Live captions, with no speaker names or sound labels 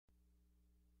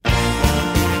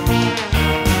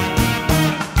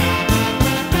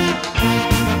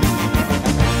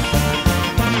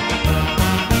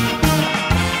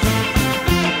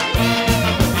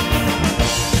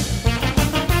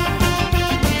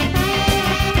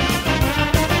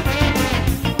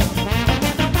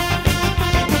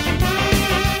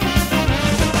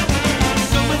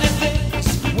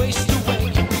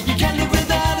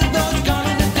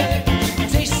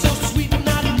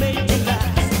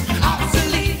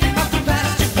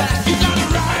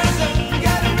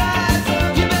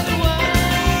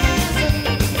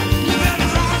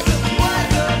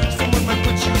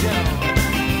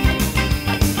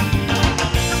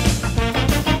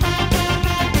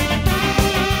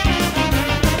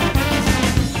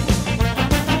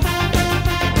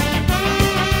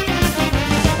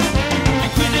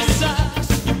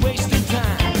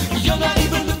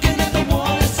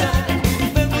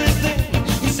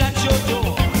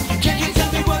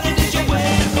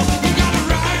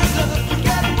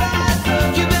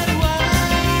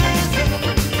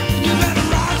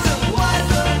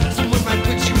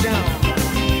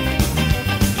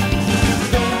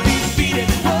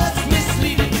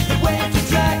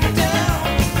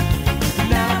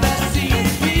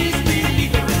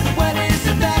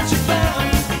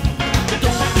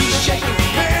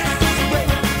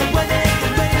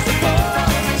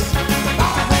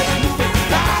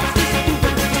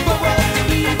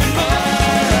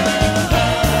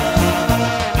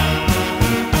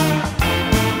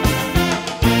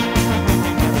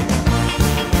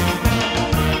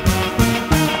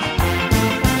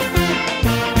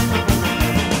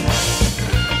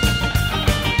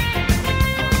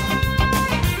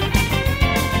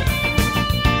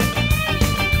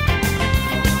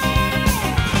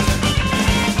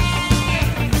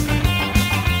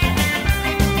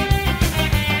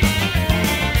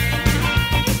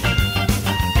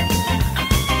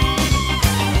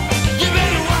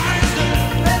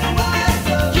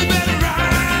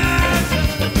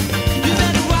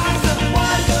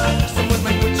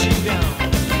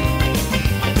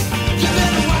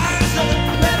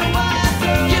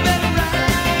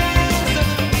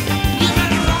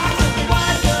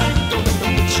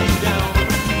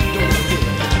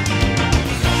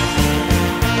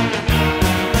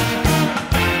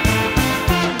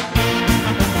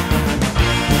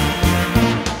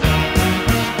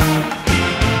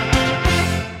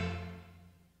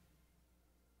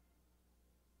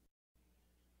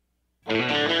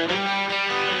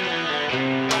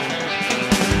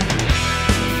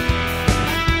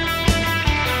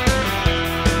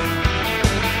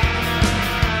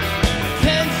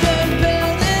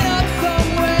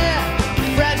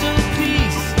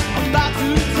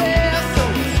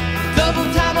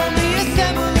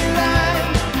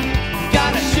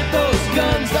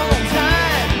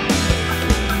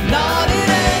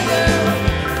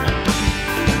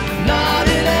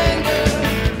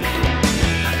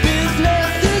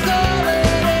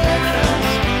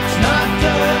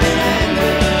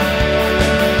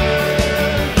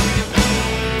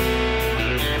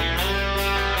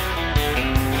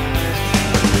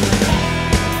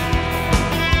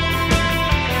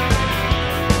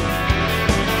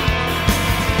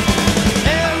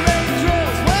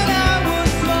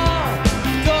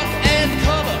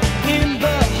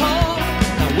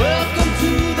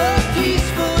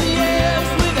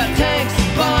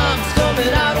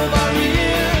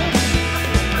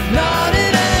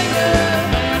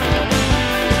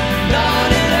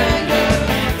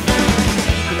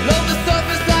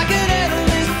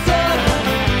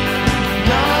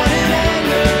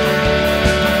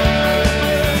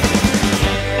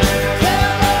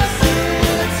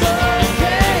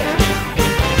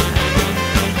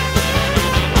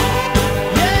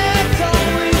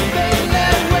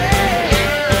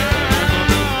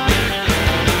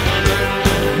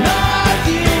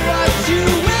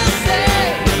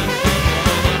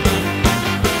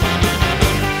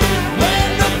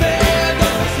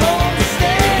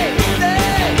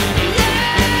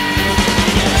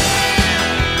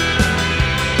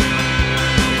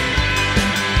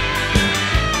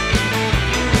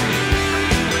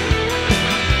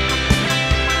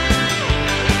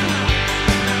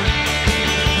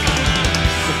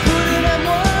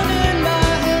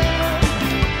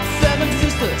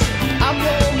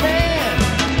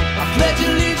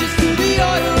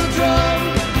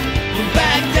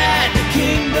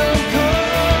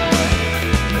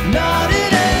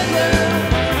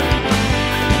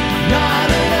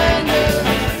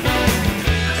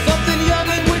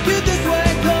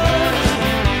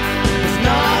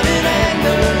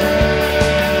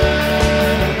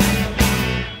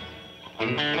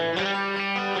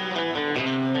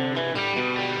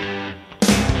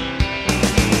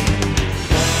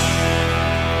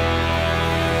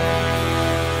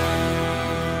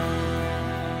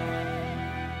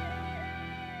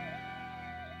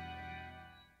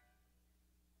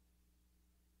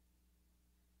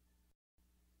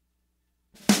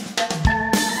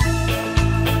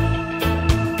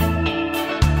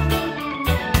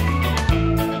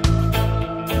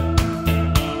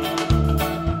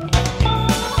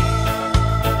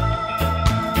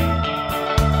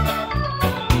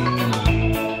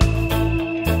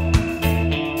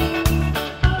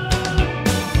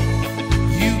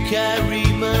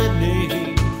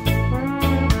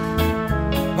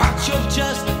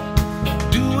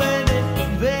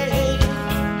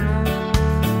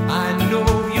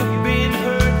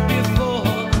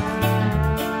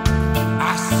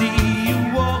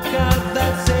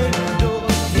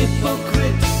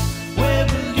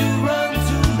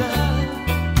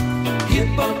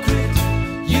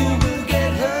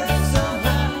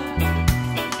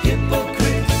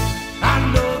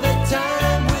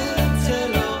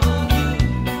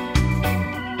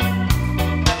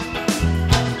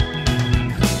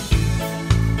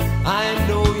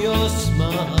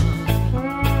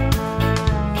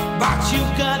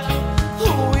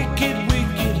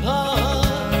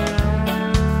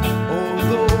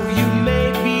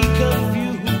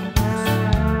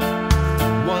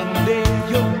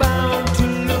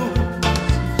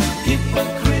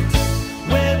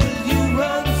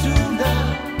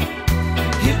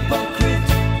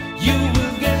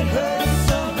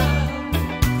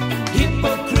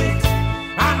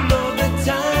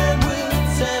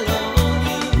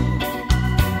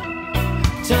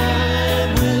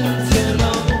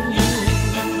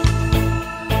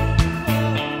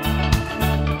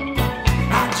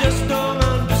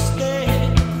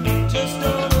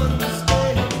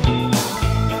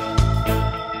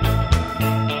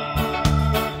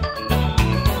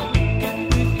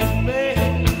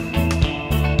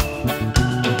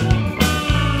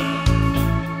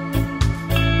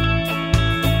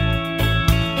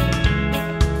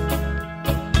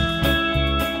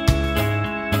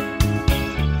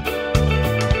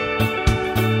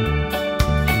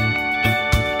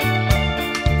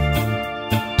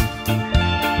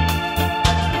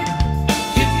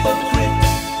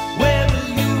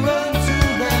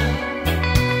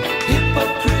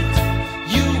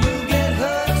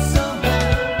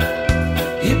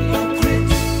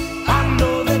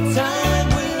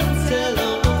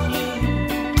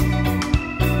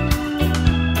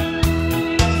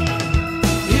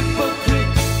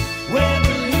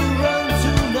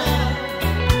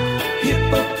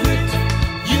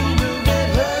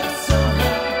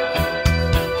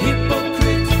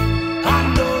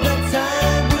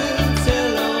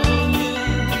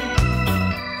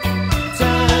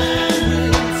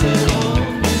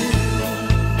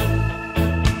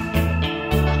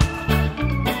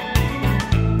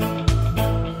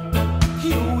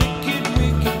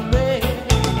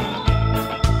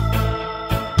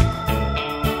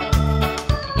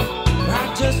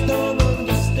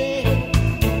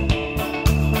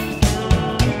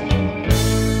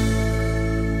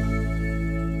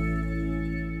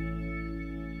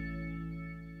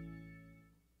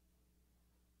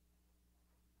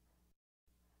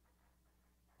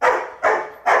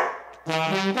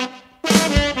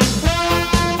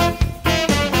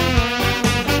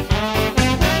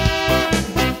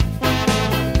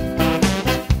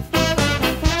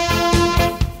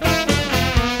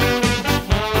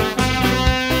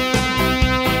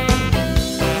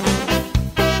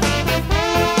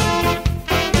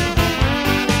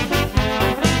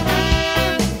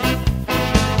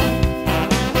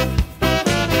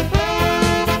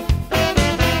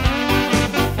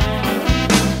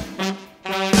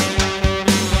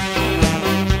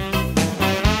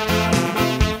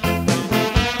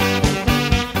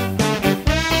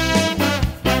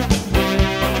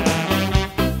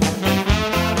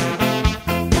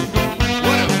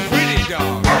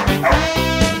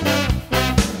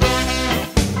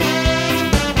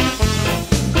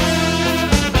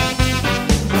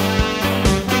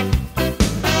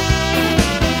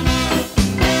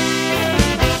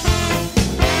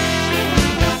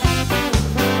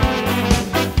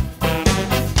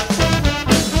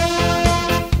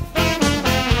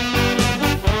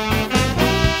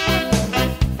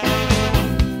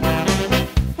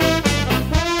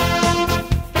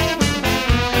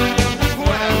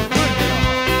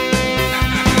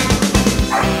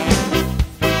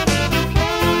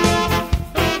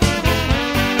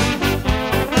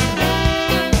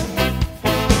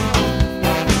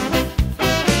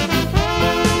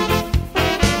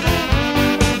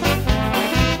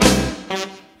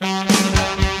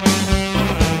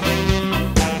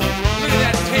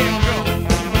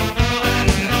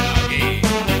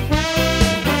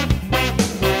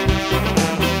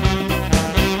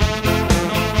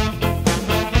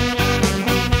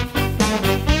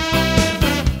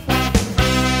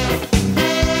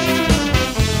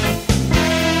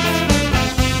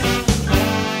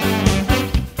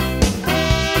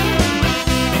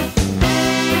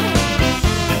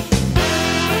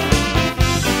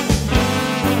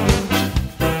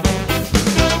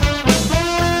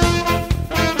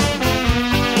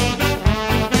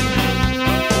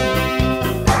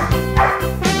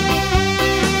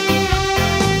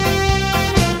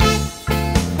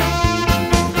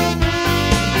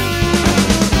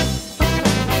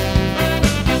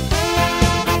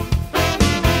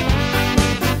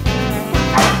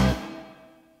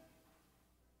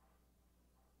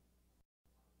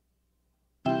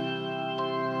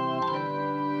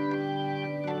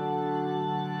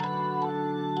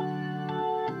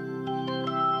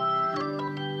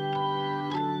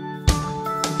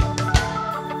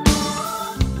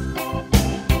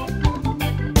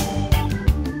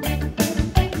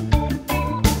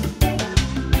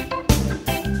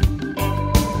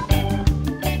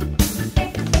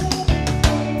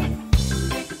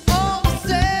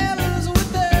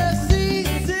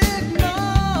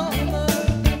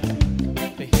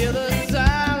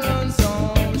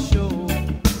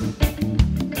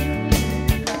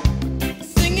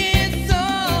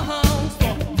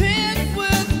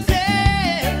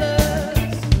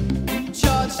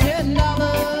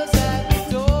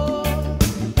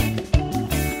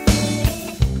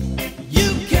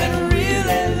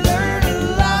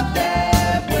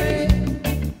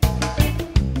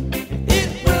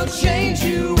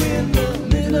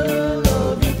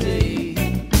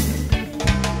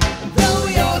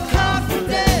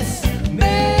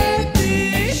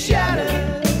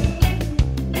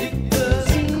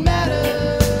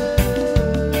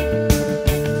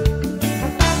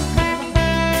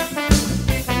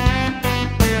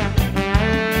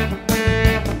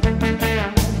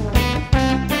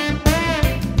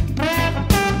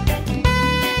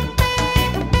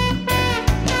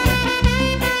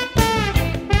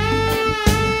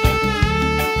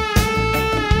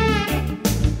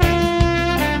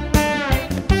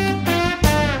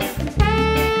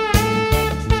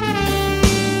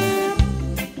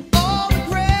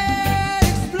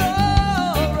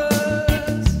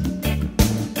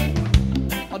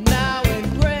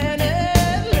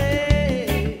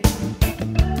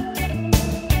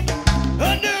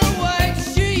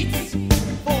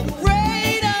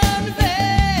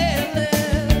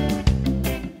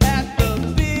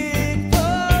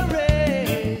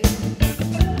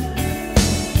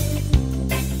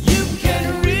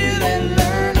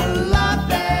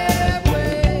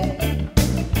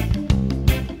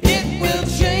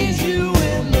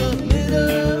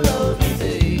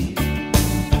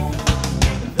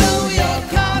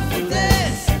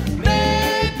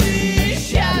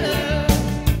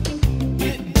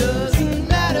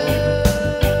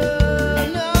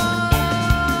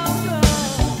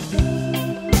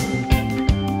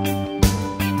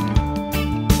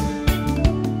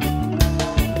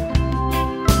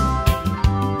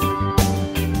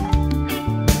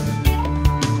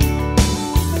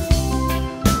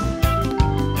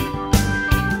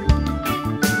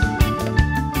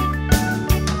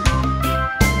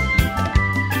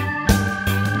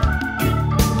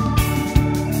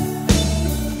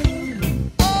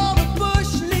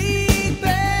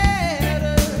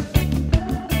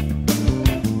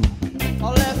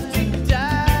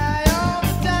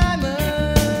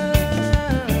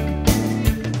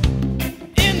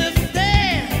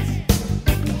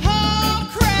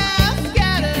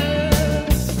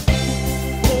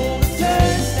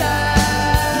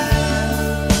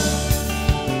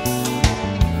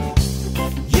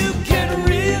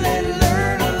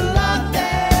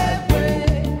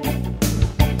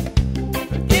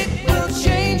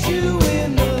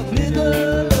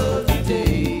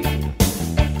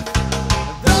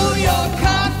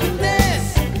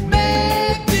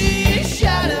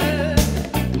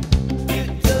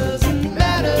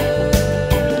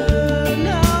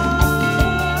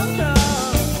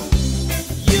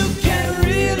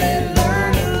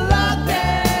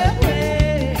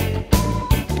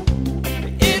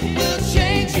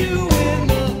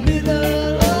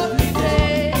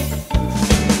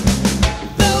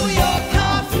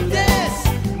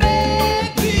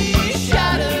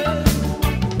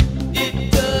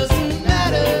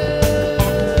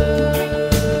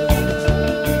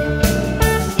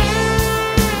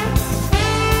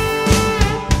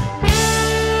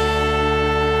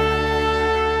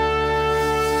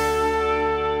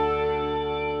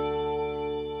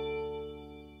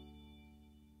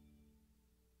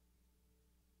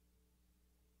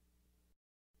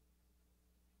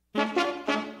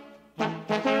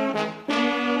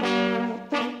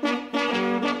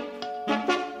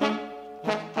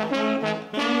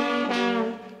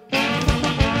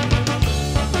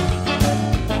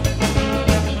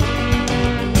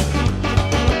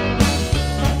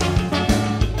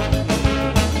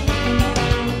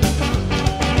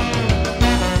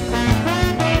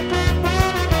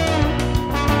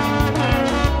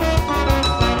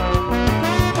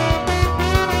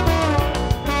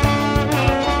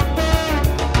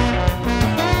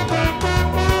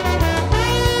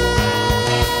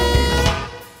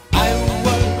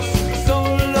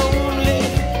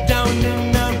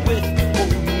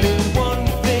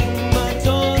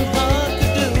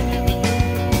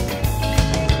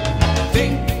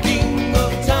Thinking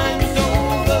of times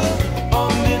over,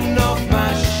 on and off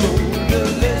my shoulder,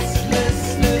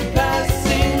 listlessly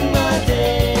passing my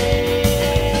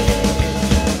day.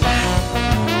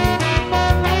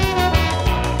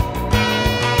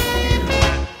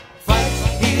 Fight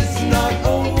is not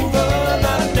over,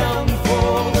 not down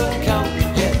for the count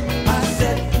yet. I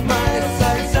set my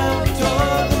sights out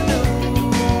toward the new.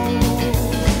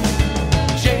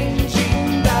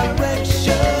 Changing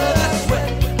direction, I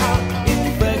sweat out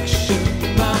infection.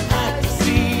 My eyes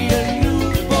see a new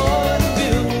point of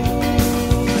view.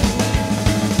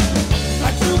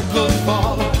 I took a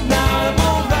fall, now I'm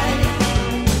alright.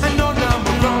 I know now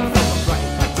I'm wrong from right.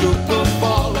 I took a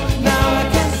fall, now I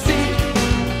can see.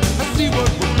 I see what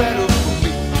was better for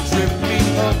me. Trip me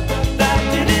up, that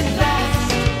didn't last.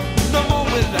 No more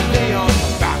will I lay on my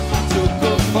back. I took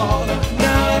a fall,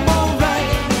 now I'm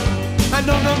alright. I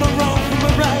know now I'm wrong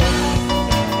from right.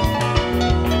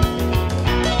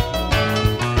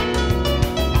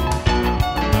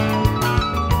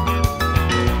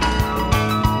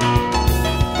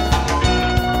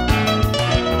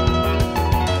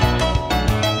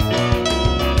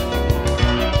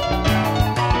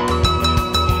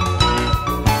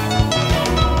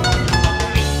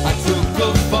 I took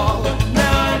a fall,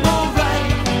 now I'm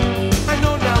alright. I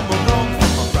know now I'm wrong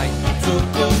from right. I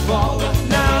took a fall,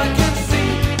 now I can see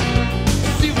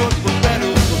what was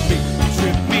better for me.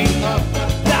 Trip me up,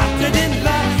 that didn't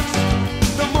last.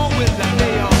 No more will I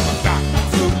lay on my back. I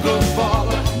took a fall,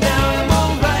 now I'm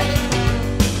alright.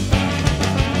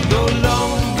 No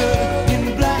longer in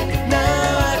black,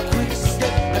 now I quick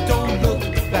step. I don't look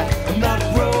back. I'm not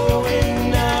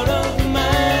growing out of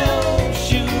my own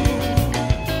shoe.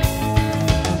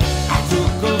 I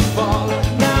took a fall,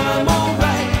 now I'm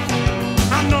alright.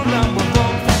 I know now I'm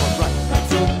wrong from right. I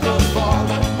took a fall,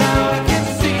 now I can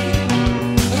see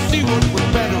what was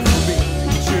better for me.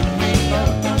 Trip me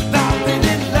up, that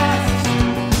didn't last.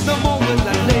 No more will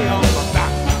I lay on my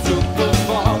back. I took a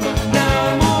fall, now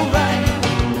I'm alright.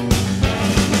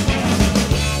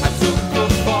 I took a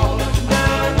fall,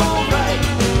 now I'm alright.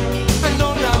 I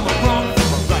know now I'm wrong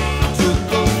from right. I took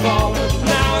a fall,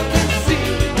 now I can see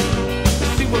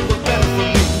what was better for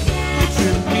me. You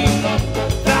tripped me up,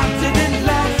 that didn't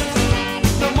last.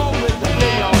 No more will I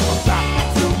lay on my back. I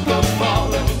took a fall,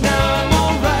 now I'm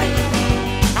alright.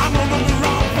 I know now I'm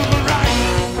wrong from right.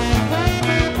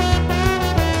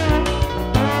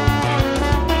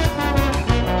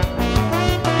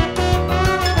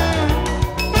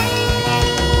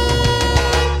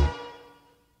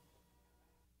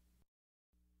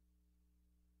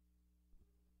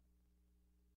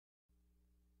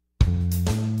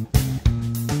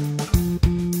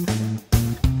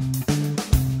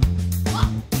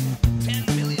 $10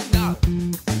 million.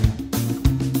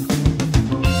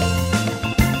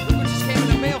 Look what just came in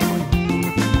the mail for you.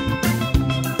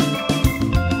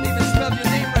 They even spelled your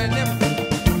name right and everything.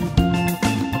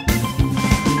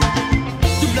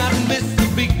 Do not miss the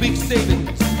big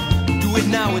savings. Do it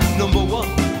now, it's number one.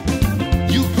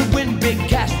 You could win big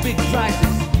cash, big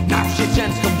prizes. Now's your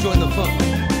chance, come join the fun.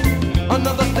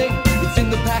 Another thing, it's in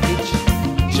the package.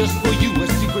 Just for you, a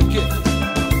secret gift.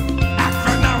 Act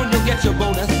right now and you'll get your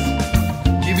bonus.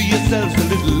 Give yourselves a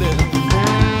little lift.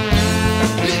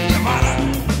 Lift your mother.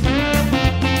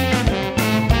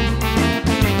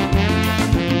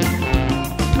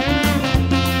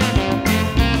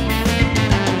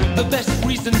 The best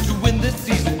reason to win this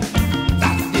season,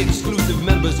 that's the exclusive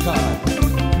members card.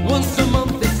 Once a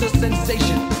month it's a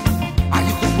sensation.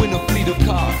 You could win a fleet of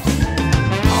cars.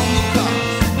 All the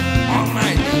cars, all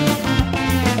night.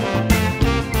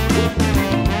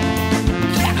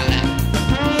 Cadillac.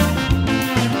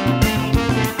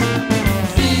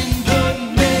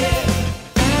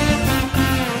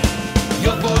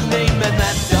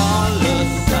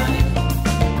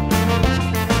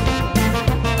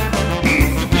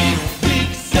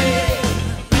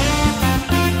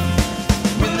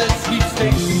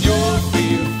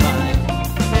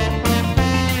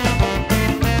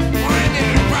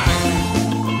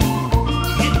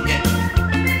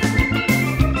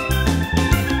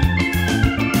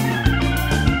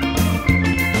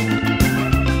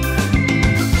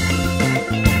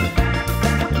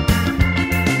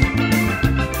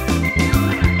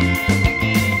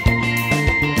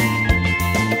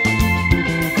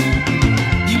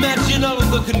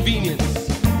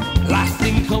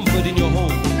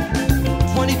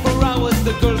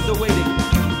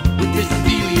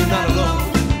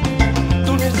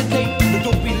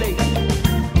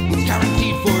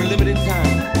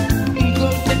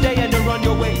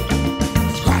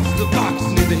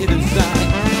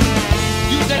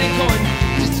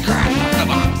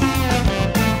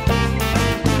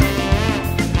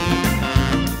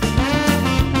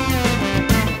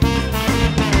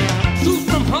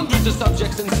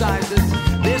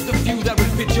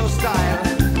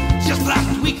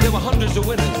 week there were hundreds of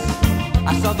winners.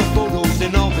 I saw the photos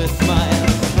and all their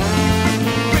smiles.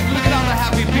 Look at all the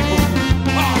happy people.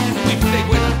 Oh, sweepstake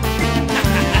winner.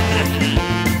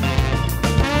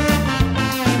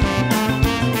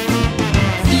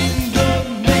 Single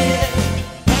man,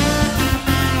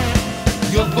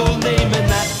 your full name and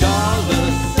that dollar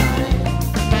sign.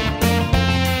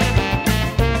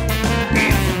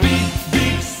 It's big,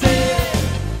 big sale.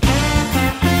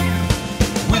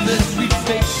 Win the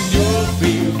sweepstakes and you'll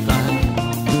be fine.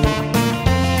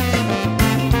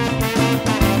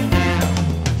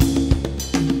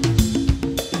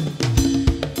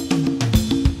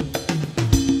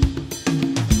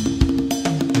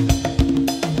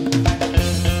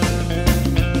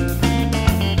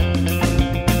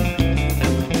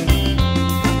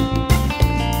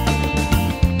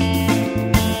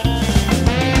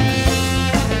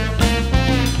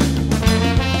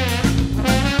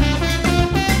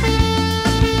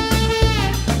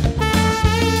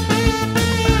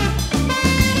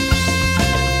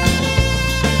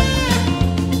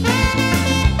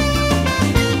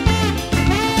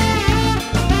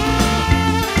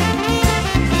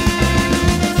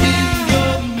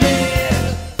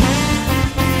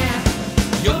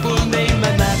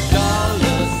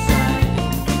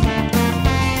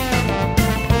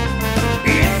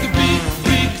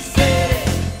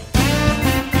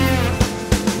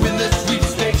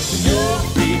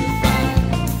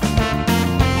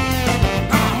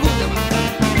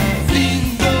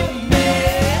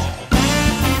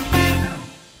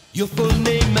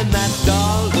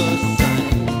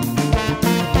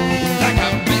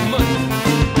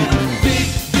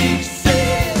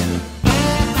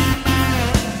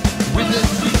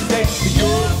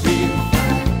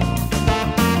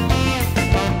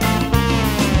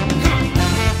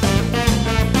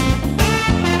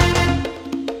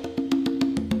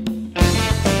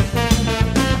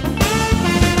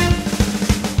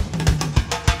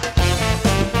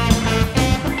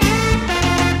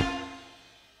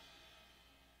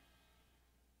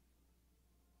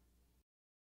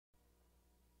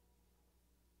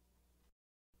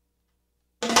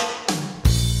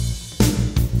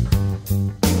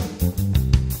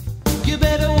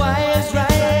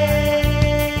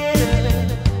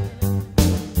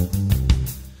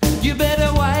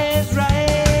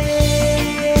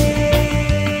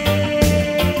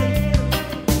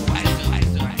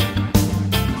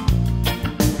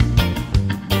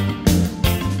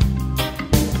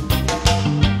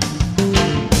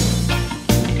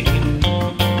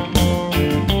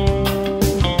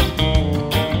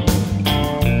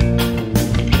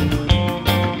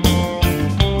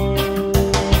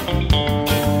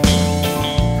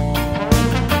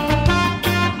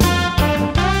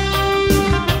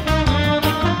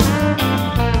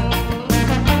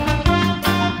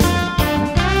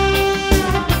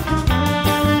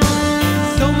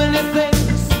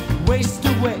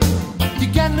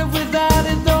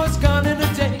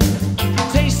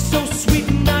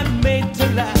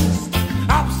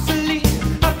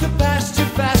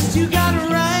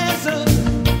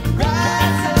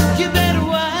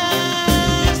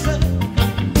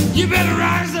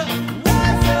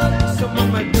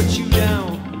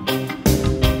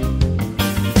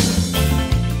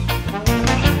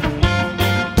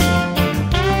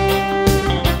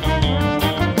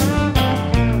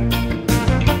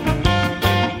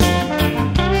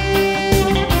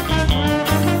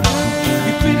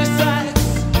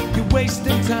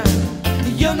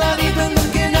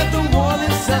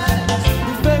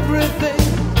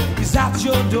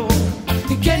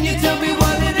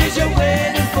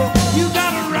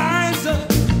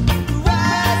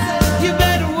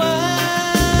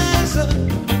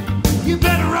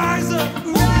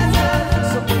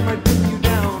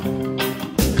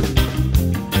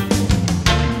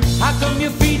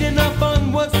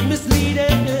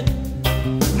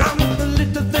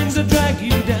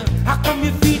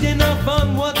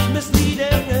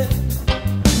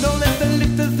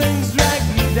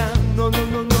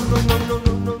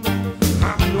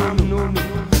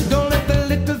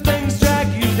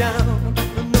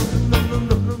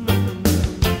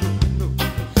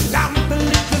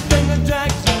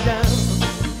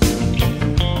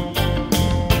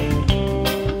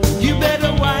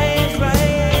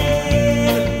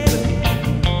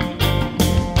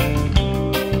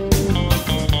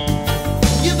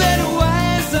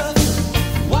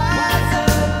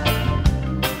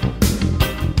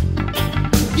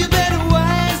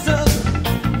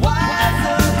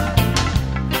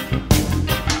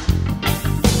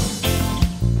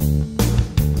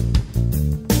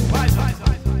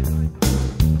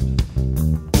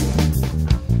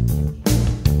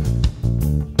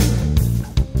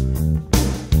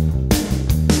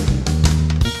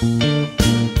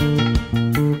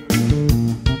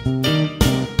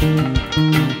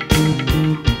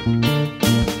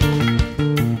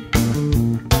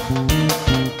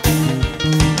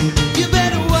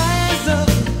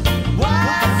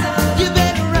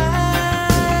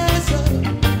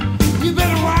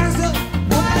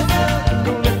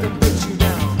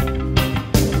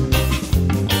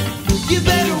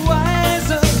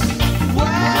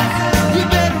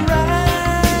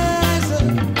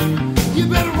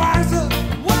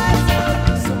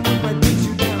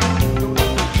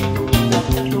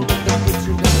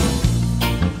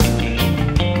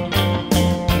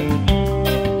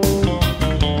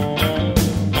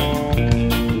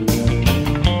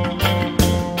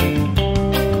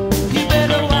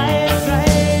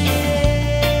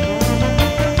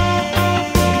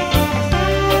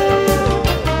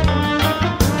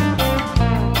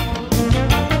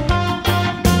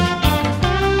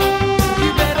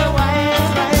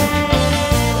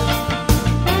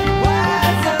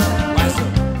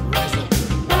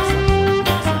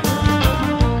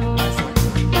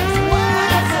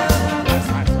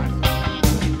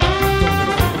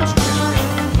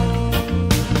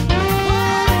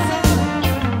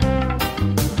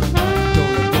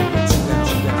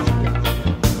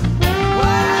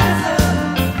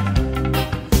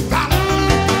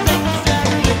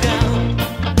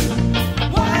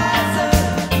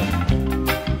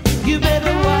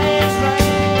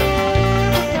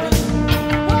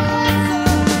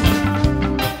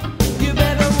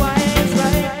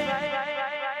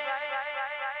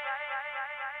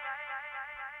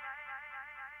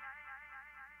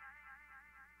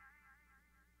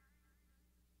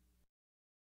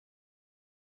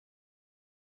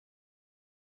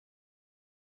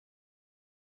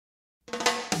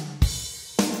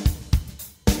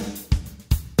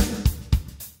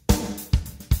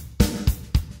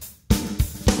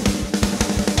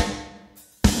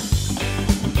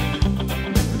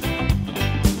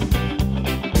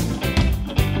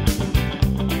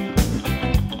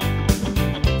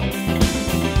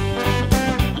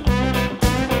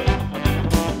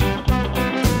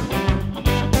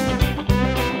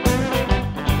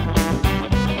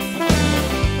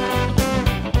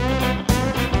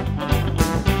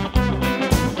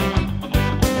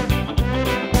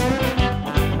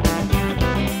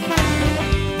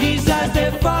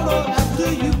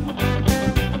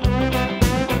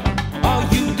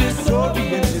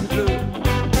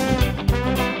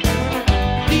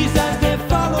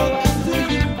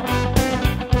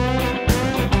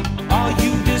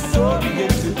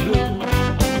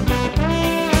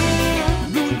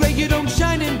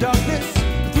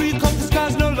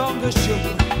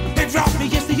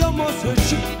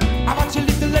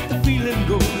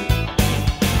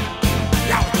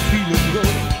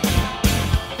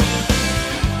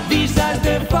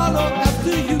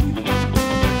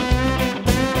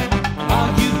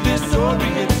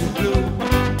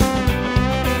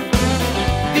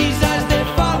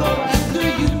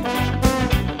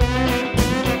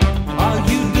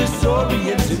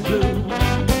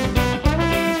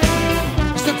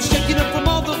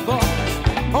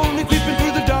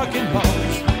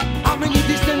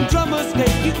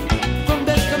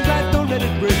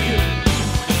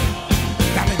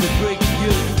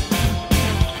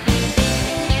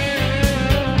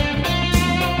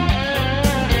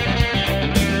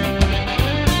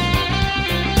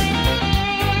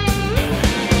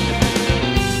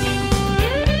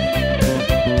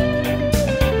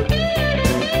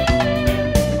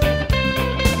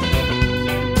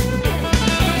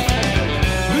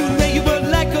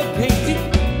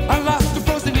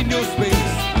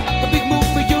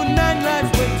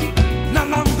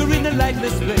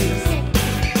 this place,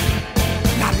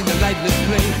 not in a lightless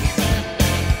place.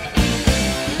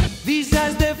 These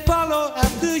eyes, they follow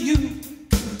after you.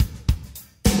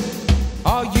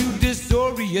 Are you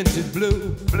disoriented,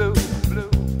 blue? Blue, blue, blue.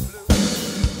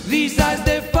 These eyes,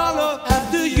 they follow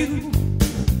after you.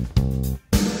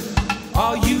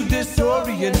 Are you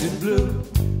disoriented, blue?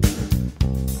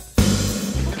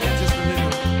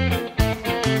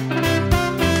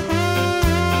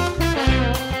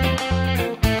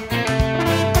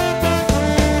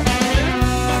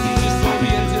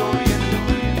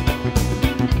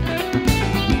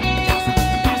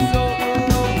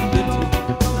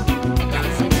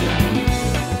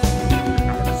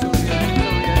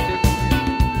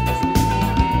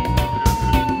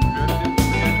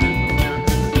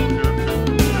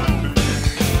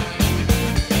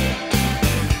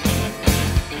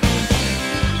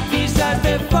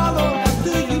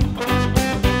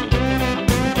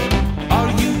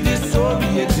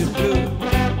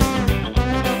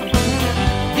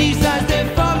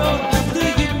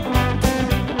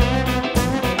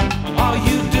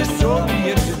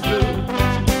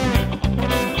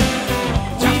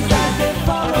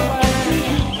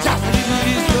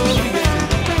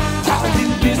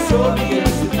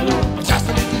 Just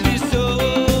a little.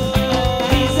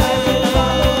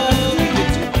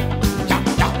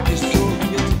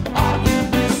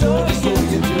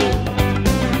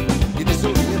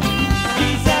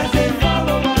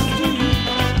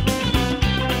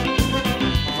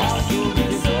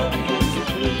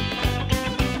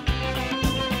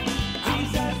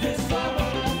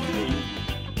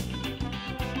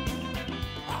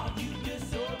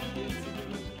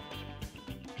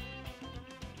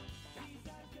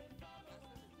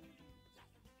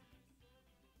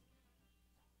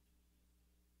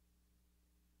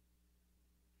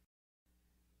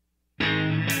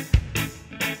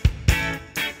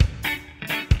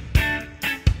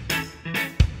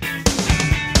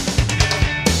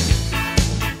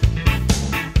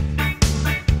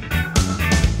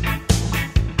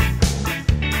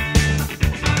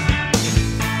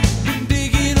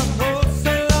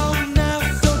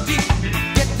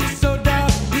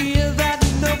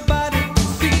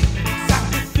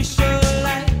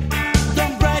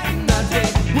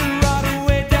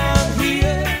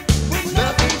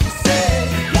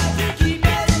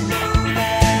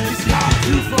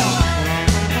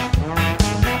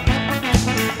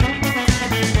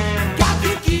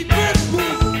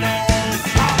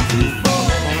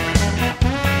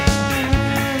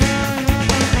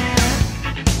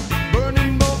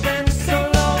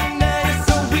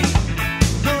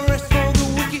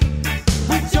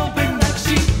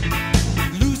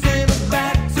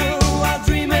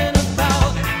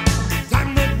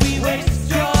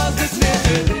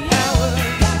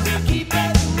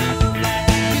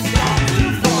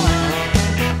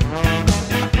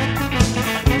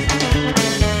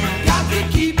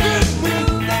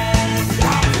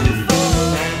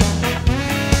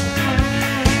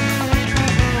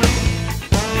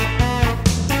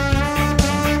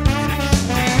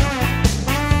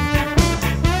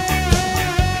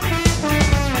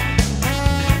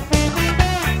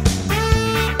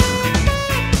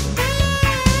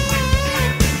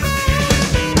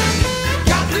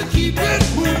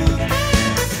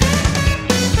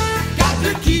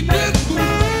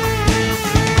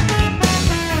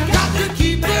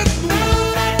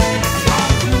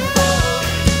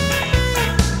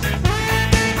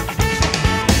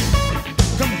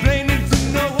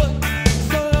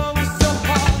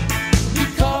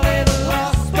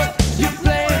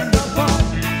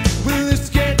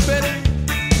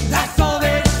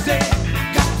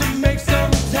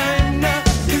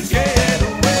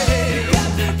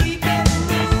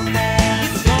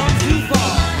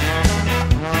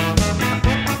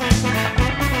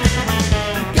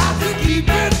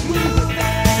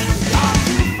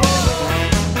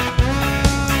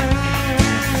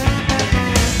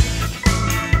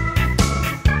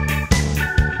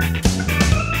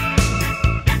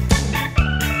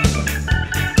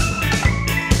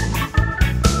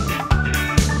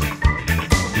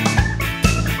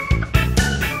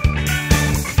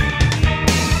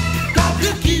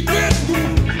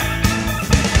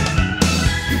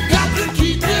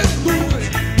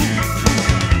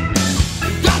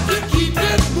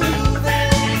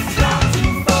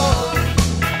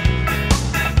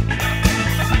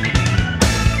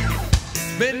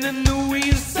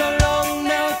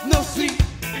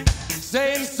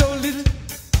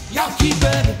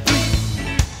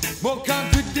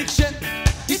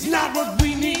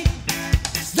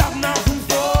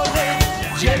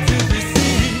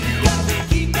 Got to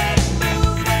keep it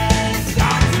moving.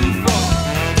 Start to fall.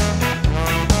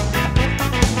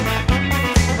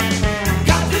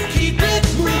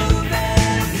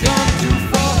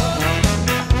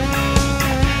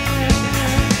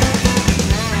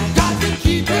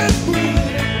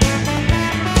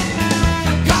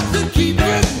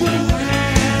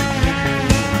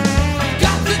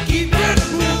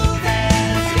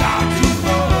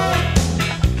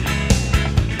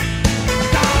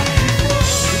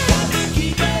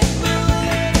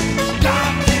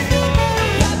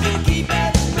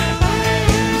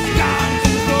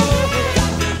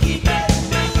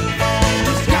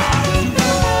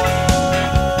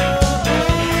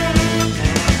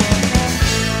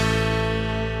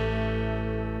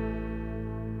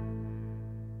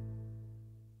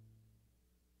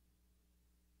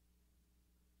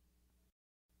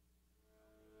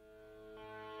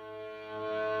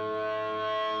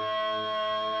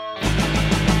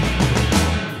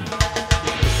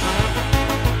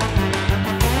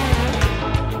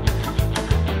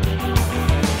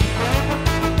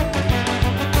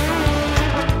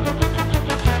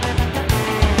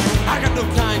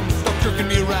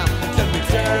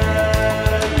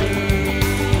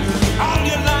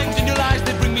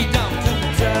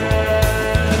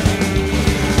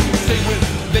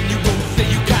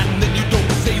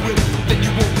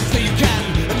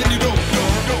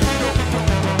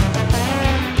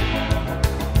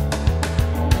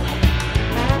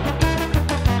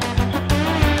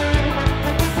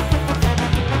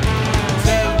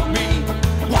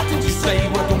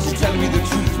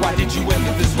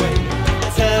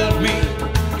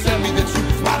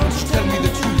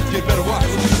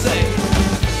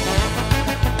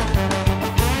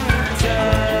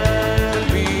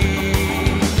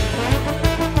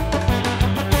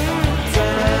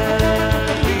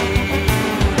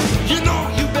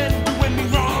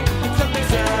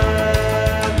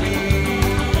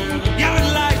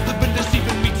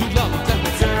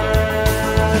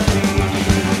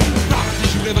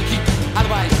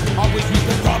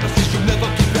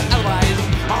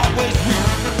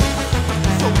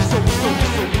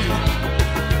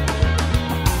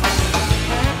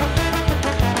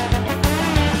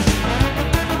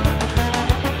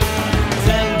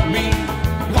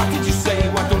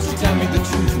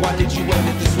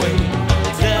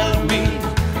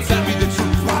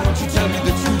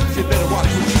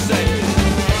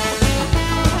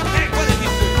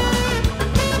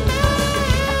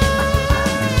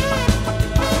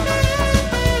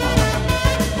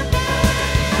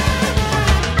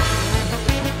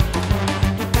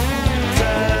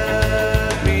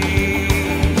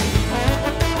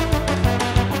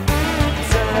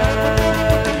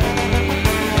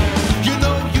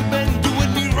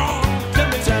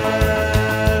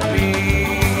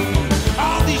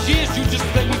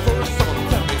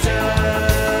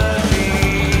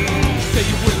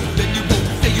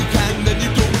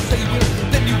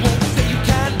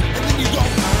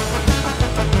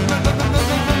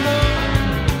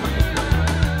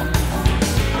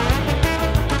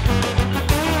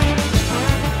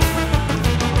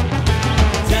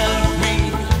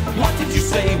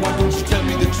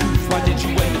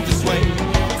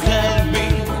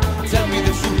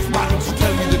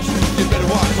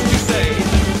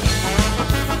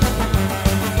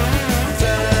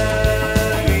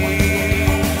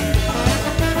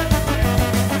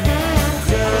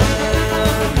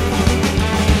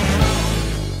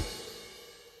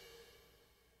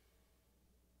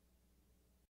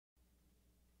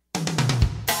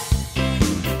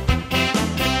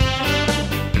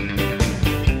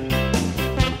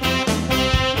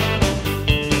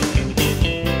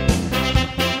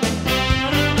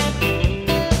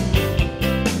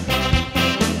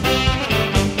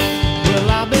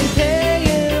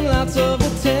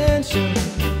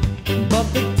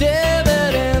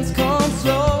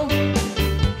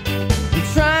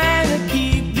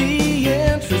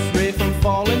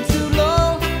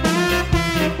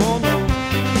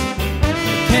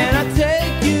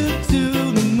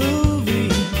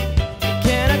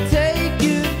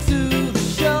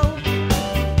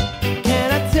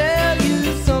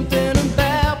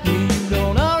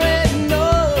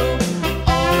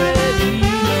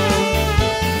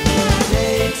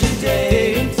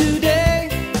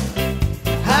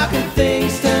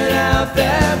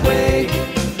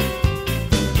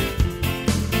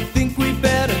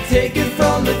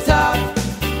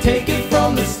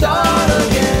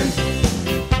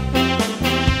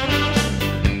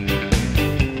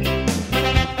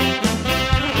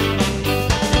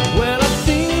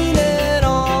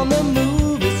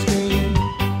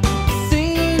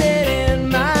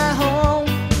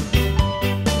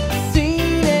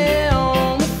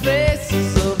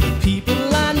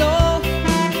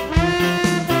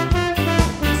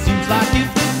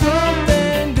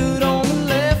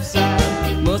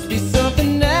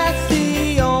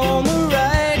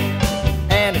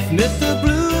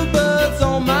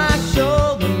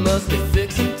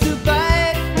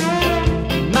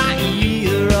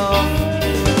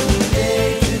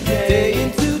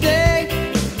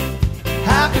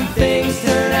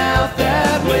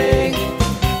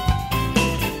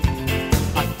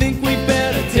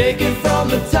 take it from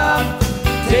the top,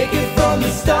 take it from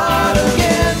the start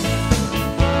again.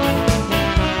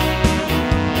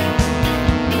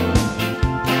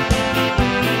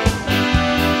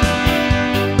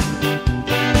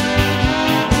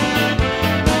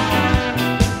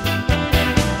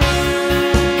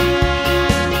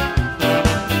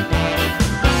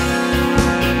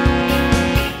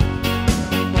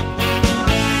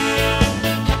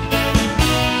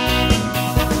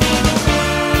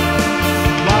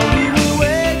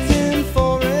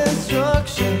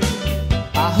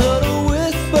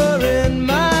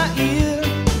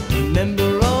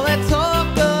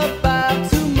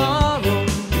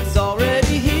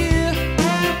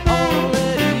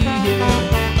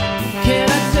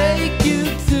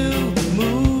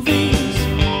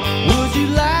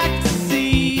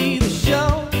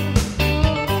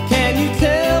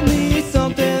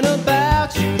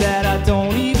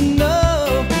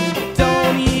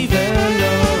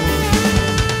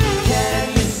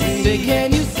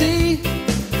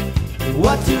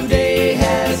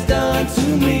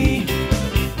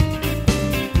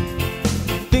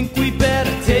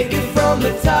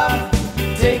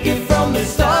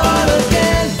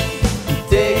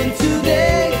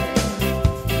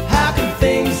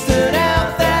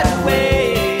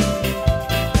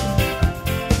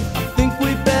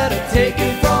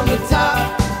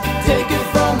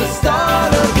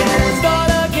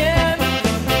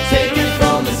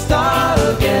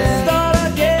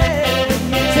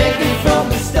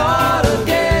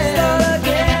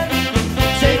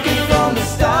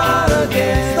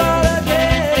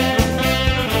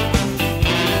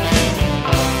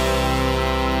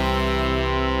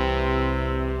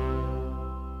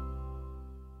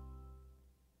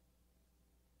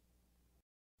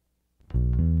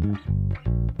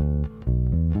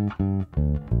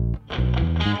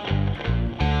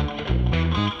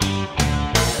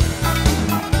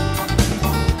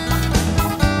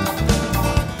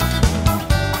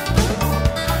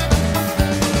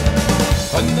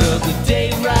 Another day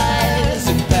rise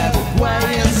in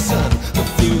Paraguayan Sun. The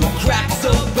fuel cracks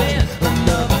open,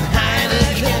 another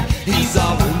Heineken. He's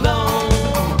all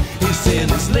alone, he's in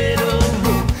his little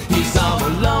room. He's all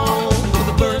alone with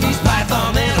a Burmese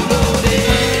python and a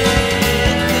loaded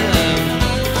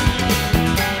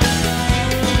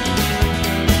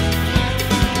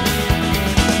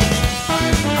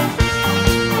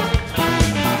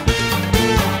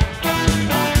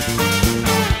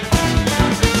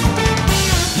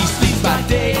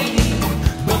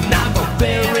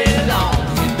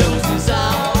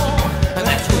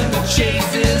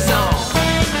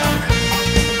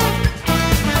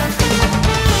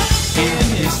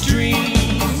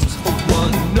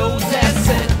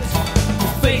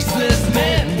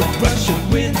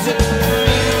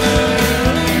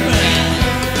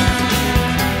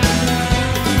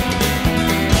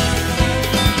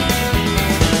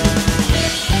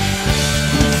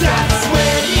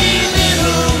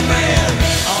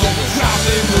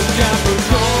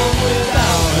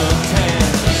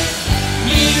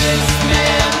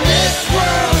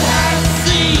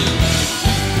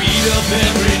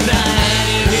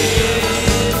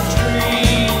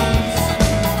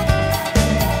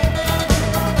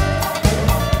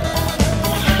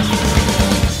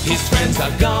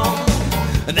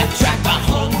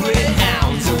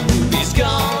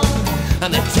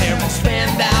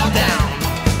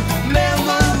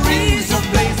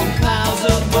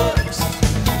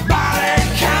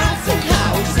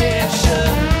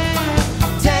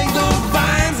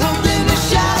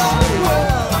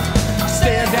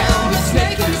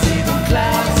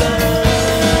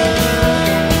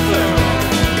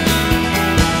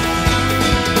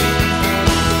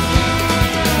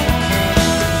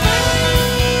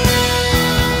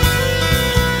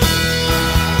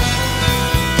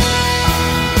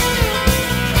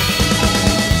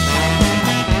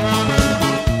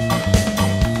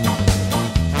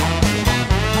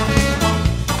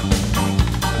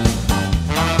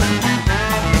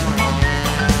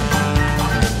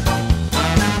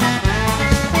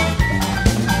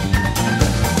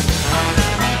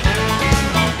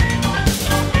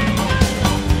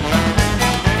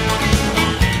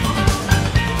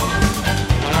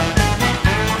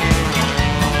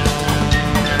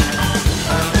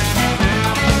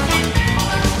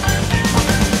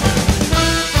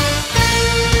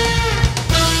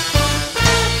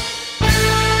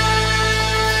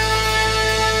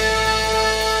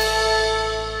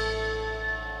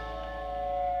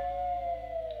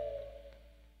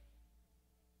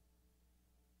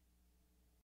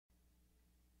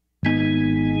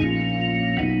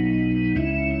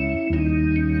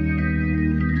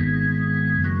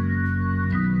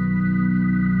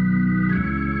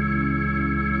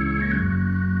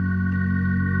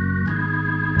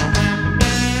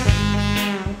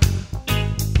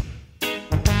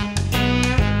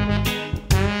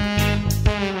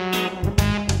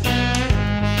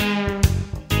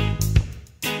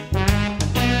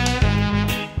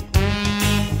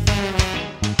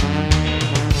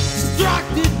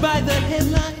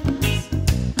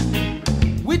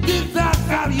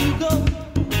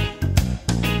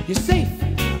You're safe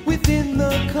within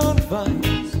the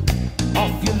confines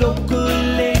of your local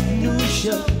late news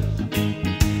show,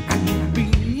 and you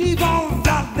believe all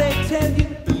that they tell you.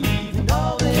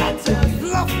 Captain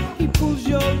Fluff, he pulls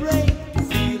your rein.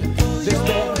 There's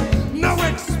no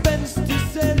expense to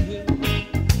sell you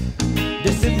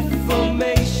this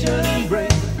information brain.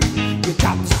 You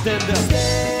got to stand up,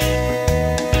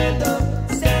 stand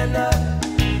up, stand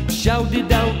up. Shout it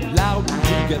out loud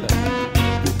together.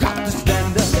 You got to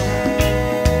stand up,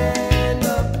 stand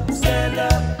up, stand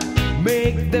up.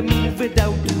 Make them move it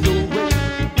out in your way.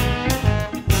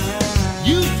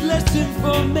 Useless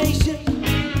information,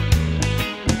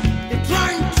 they're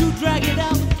trying to drag it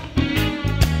out.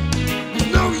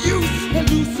 There's no use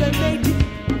hallucinating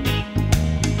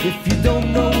if you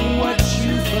don't know what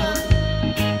you find.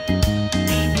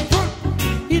 Put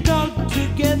it all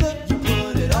together. You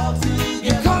put it all together.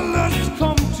 Your colors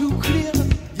come too clear.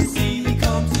 You see they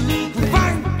come too clear.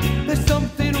 Fine, there's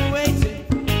something waiting.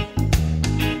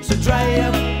 So dry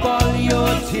up all your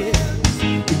tears.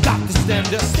 You got to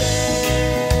stand up.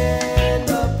 Stand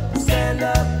up, stand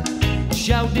up.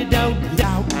 Shout it out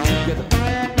loud together.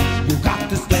 You got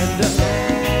to stand up.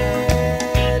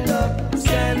 Stand up,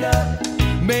 stand up.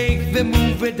 Make them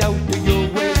move it out of your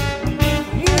way.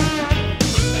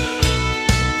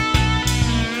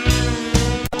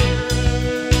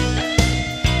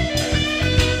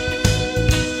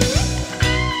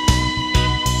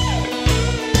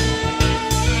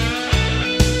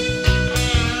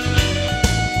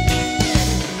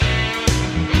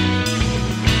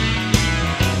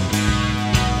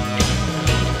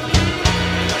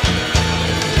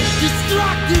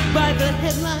 Distracted by the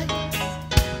headlines,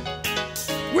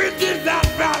 where did that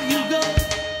value go?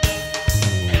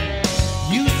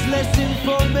 Useless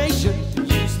information,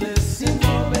 useless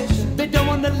information. They don't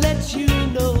want to let you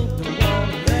know, don't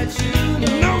want to let you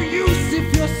know. No use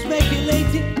if you're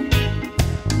speculating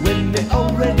when they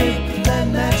already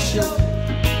planned that show.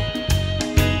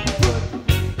 Put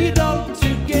it all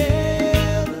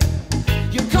together.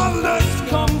 Your colors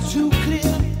come too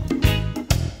clear.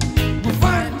 We'll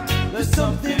find there's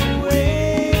something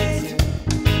waiting.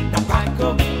 Now back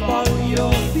up all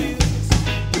your fears.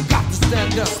 You got to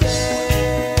stand up.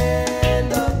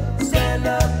 Stand up, stand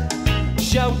up.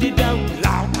 Shout it out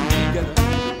loud together.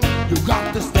 You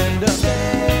got to stand up.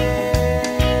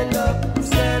 Stand up,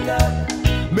 stand up.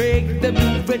 Make them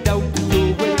move it out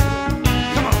your way.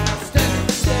 Come on, stand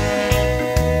up.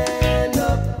 Stand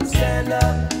up, stand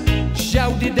up.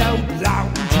 Shout it out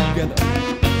loud together.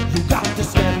 You got to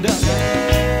stand up.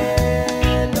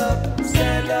 Stand up,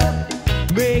 stand up.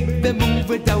 Make them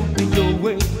move it out in your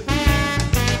way.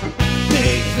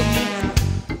 Make them move.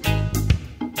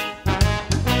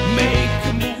 Make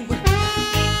them move.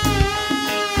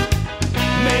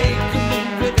 Make them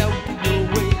move it out in your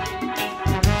way.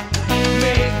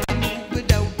 Make them move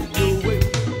it out in your way.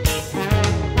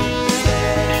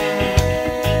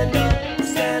 Stand up,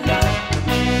 stand up.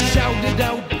 Shout it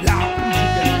out loud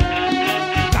together.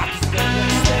 Got to stand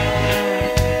up,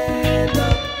 stand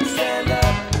up, stand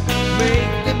up.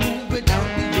 Make them move it out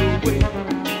in your way.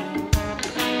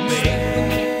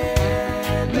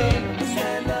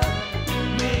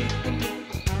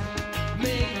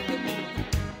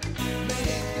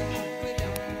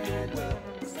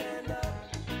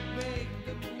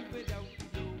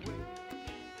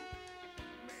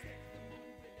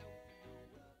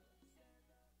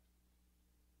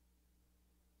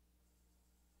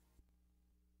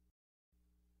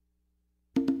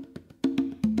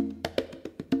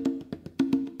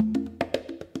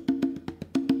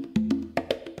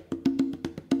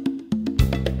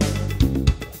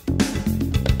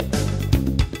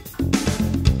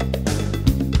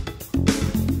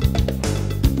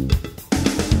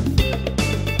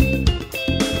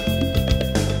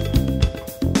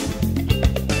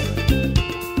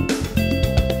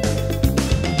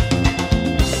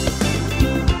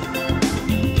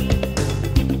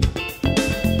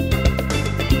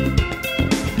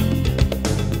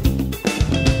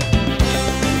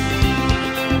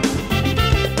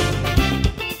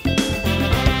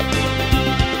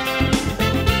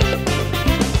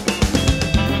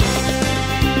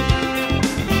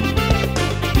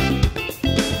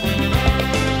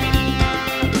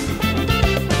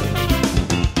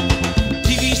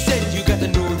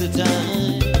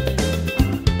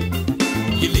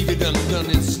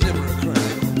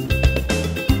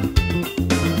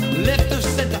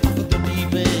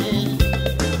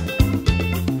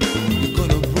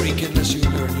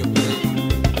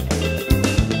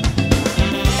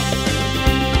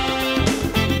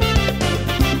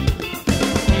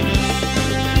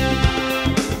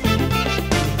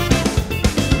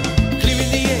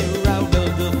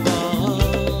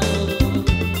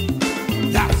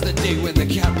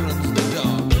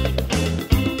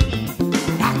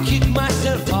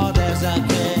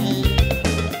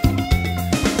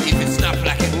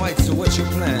 what's your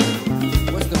plan?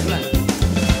 What's the plan?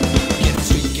 Get it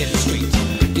straight, get it straight.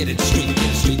 Get it straight, get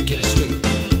it straight, get it straight.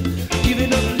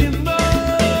 Giving up limbo.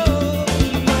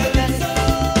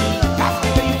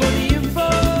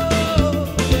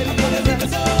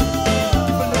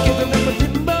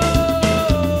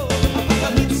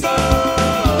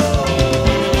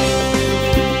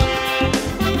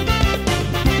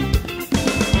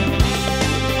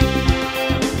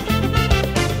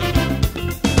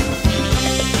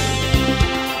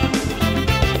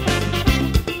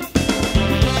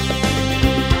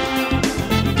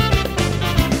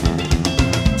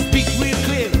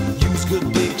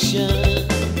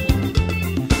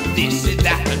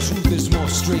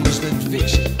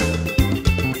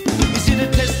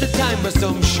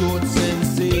 Some short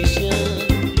sensation.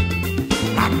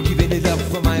 I'm giving it up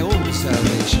for my own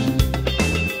salvation.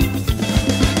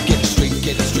 Get it straight,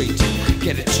 get it straight.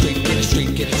 Get it straight, get it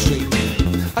straight, get it straight.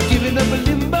 I'm giving up a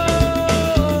limbo.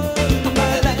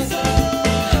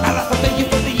 I'll have to thank you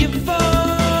for the info.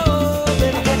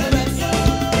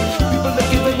 People are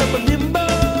giving up a limbo.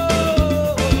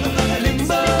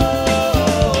 Limbo.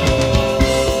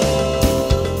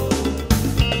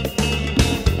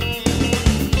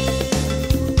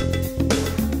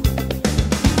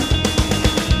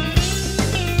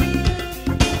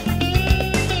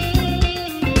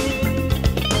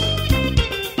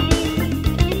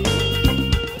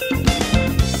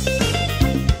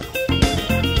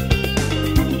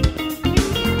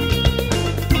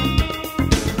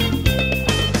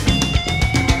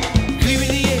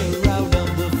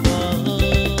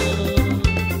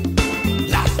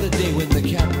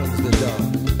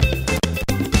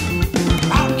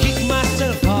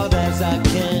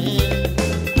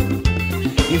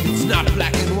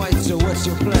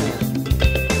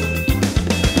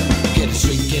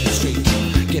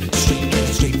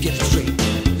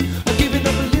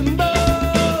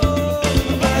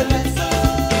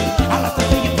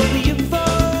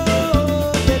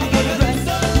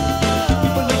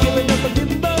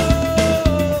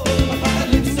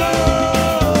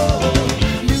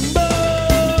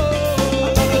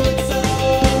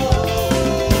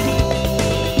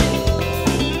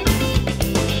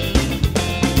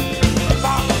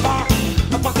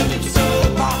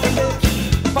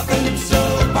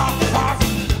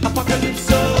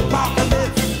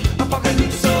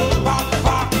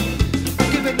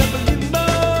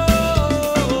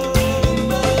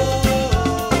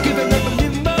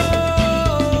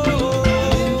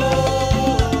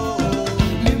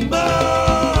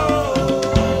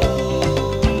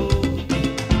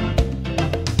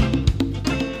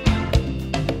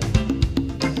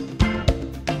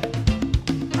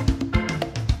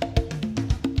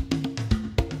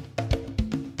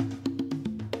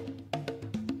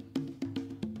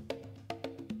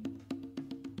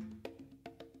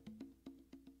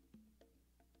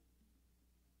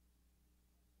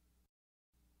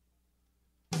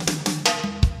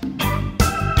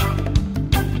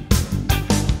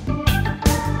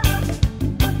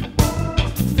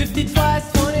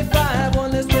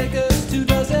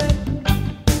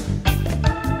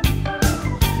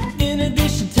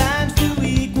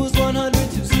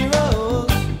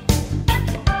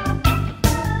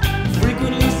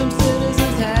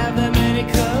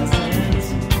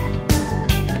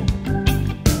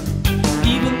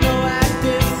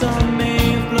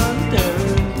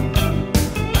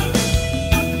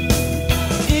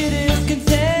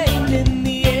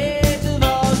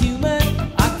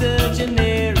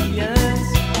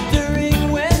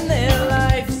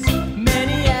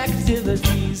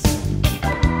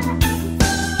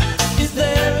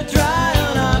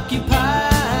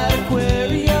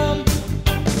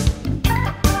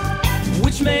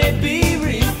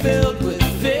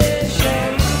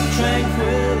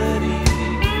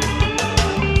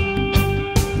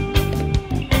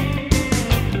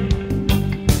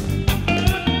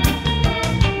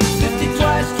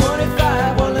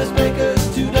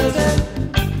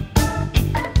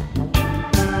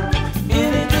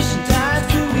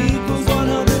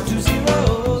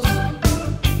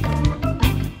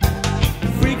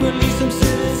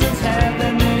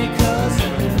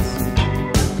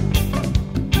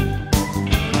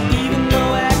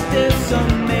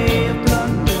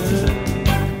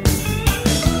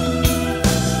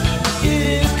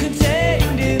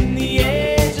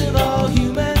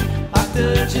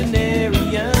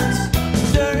 octogenarians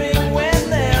during when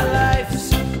their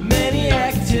life's many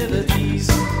activities.